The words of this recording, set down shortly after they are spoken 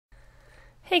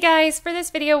Hey guys, for this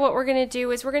video what we're going to do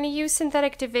is we're going to use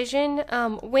synthetic division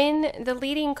when the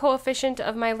leading coefficient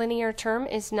of my linear term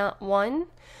is not 1.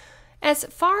 As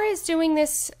far as doing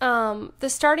this, the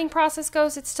starting process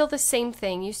goes, it's still the same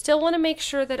thing. You still want to make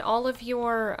sure that all of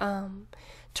your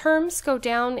terms go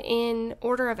down in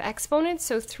order of exponents,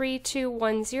 so 3, 2,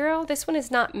 1, 0. This one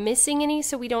is not missing any,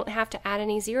 so we don't have to add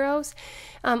any zeros.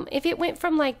 If it went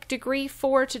from like degree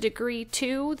 4 to degree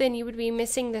 2, then you would be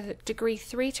missing the degree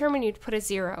 3 term and you'd put a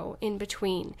 0 in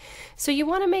between. So you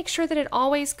want to make sure that it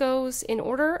always goes in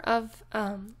order of,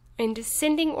 in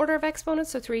descending order of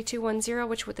exponents, so 3, 2, 1, 0,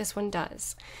 which what this one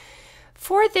does.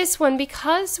 For this one,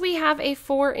 because we have a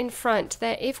 4 in front,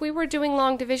 that if we were doing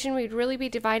long division, we'd really be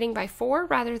dividing by 4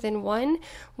 rather than 1.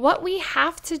 What we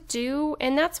have to do,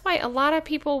 and that's why a lot of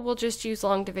people will just use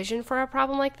long division for a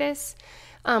problem like this,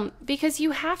 because you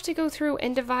have to go through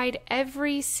and divide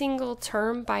every single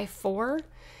term by 4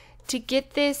 to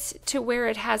get this to where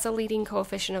it has a leading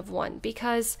coefficient of 1,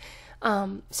 because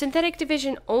synthetic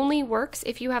division only works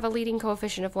if you have a leading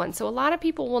coefficient of 1. So a lot of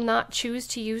people will not choose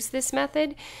to use this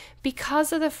method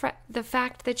because of the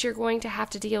fact that you're going to have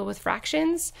to deal with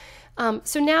fractions.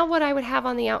 So now what I would have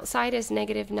on the outside is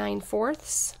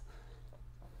 -9/4.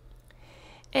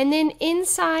 And then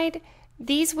inside,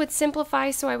 these would simplify,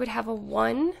 so I would have a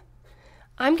 1.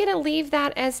 I'm going to leave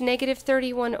that as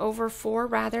 -31/4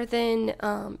 rather than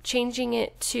changing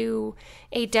it to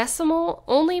a decimal,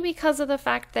 only because of the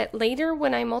fact that later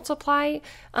when I multiply,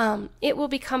 it will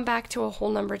come back to a whole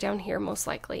number down here most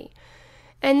likely.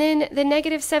 And then the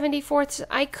 -74,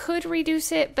 I could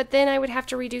reduce it, but then I would have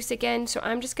to reduce again, so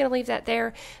I'm just going to leave that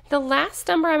there. The last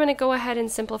number I'm going to go ahead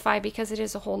and simplify because it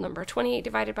is a whole number. 28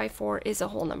 divided by 4 is a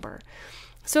whole number.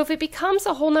 So if it becomes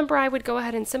a whole number, I would go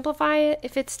ahead and simplify it.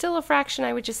 If it's still a fraction,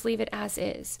 I would just leave it as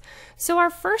is. So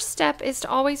our first step is to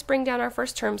always bring down our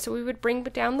first term. So we would bring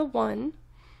down the 1.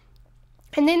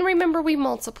 And then remember we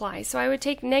multiply. So I would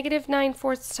take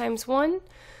 -9/4 times 1,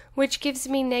 which gives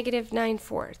me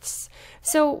 -9/4.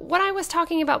 So what I was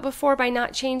talking about before by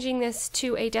not changing this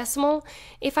to a decimal,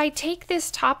 if I take this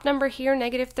top number here,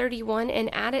 -31, and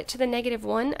add it to the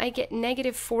 -1, I get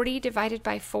 -40 divided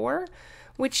by 4.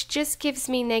 Which just gives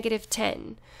me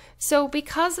 -10. So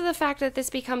because of the fact that this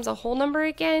becomes a whole number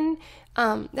again,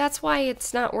 that's why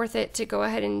it's not worth it to go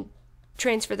ahead and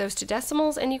transfer those to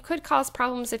decimals, and you could cause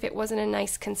problems if it wasn't a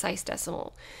nice concise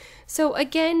decimal. So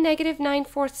again,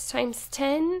 -9/4 times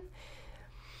 10.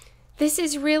 This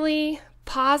is really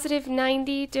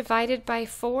 +90 divided by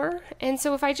 4. And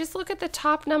so if I just look at the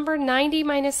top number, 90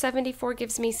 minus 74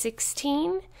 gives me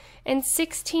 16. And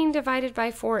 16 divided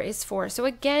by 4 is 4. So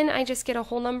again, I just get a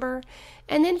whole number.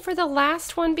 And then for the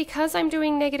last one, because I'm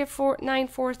doing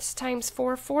 -9/4 times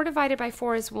 4, 4 divided by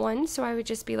 4 is 1. So I would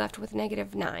just be left with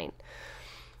 -9.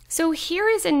 So here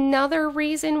is another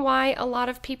reason why a lot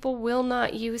of people will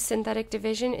not use synthetic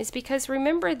division, is because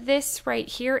remember this right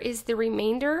here is the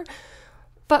remainder,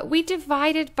 but we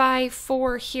divided by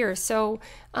 4 here. So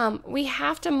we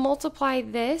have to multiply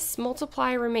this,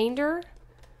 multiply remainder,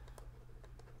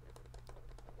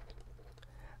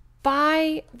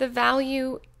 by the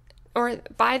value, or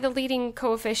by the leading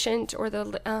coefficient, or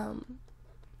the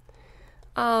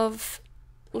of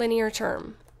linear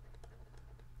term.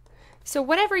 So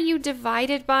whatever you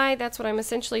divided by, that's what I'm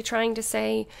essentially trying to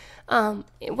say.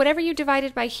 Whatever you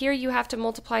divided by here, you have to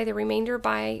multiply the remainder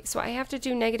by, so I have to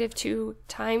do -2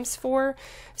 times 4.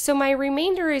 So my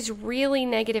remainder is really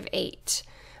 -8.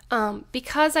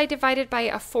 Because I divided by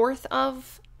 1/4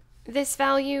 of this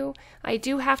value, I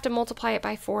do have to multiply it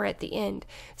by 4 at the end.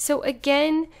 So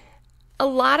again, a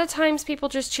lot of times people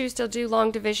just choose to do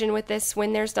long division with this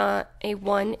when there's not a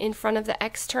 1 in front of the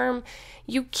x term.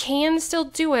 You can still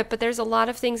do it, but there's a lot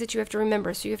of things that you have to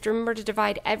remember. So you have to remember to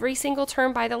divide every single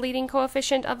term by the leading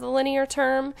coefficient of the linear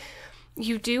term.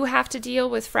 You do have to deal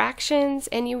with fractions,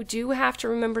 and you do have to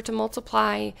remember to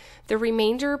multiply the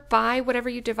remainder by whatever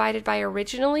you divided by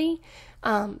originally.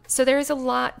 So there is a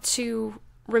lot to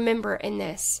remember in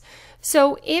this.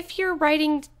 So if you're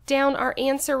writing down our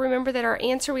answer, remember that our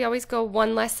answer, we always go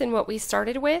 1 less than what we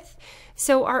started with.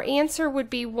 So our answer would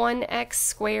be 1x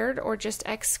squared, or just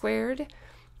x squared,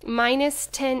 minus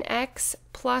 10x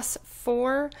plus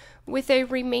 4 with a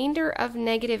remainder of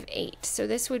 -8. So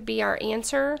this would be our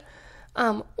answer.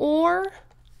 Or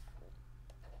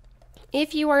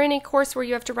if you are in a course where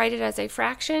you have to write it as a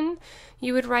fraction,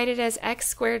 you would write it as x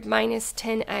squared minus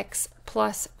 10x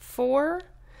plus 4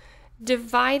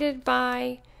 divided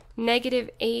by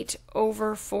 -8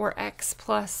 over 4x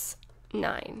plus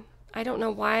 9. I don't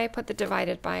know why I put the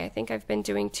divided by. I think I've been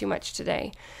doing too much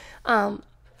today.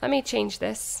 Let me change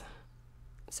this.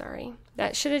 Sorry.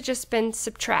 That should have just been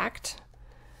subtract.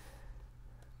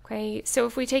 Okay, so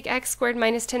if we take x squared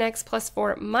minus 10x plus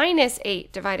 4 minus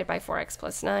 8 divided by 4x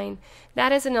plus 9,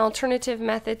 that is an alternative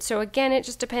method. So again, it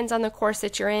just depends on the course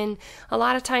that you're in. A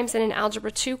lot of times in an Algebra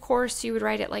 2 course, you would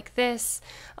write it like this.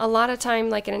 A lot of time,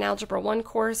 like in an Algebra 1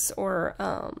 course or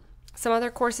some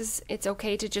other courses, it's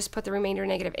okay to just put the remainder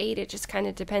negative 8. It just kind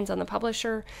of depends on the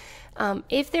publisher.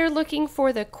 If they're looking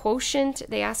for the quotient,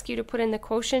 they ask you to put in the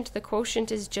quotient. The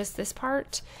quotient is just this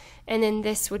part, and then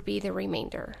this would be the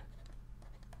remainder.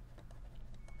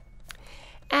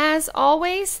 As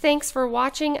always, thanks for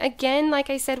watching. Again, like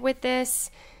I said with this,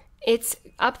 it's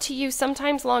up to you.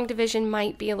 Sometimes long division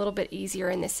might be a little bit easier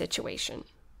in this situation.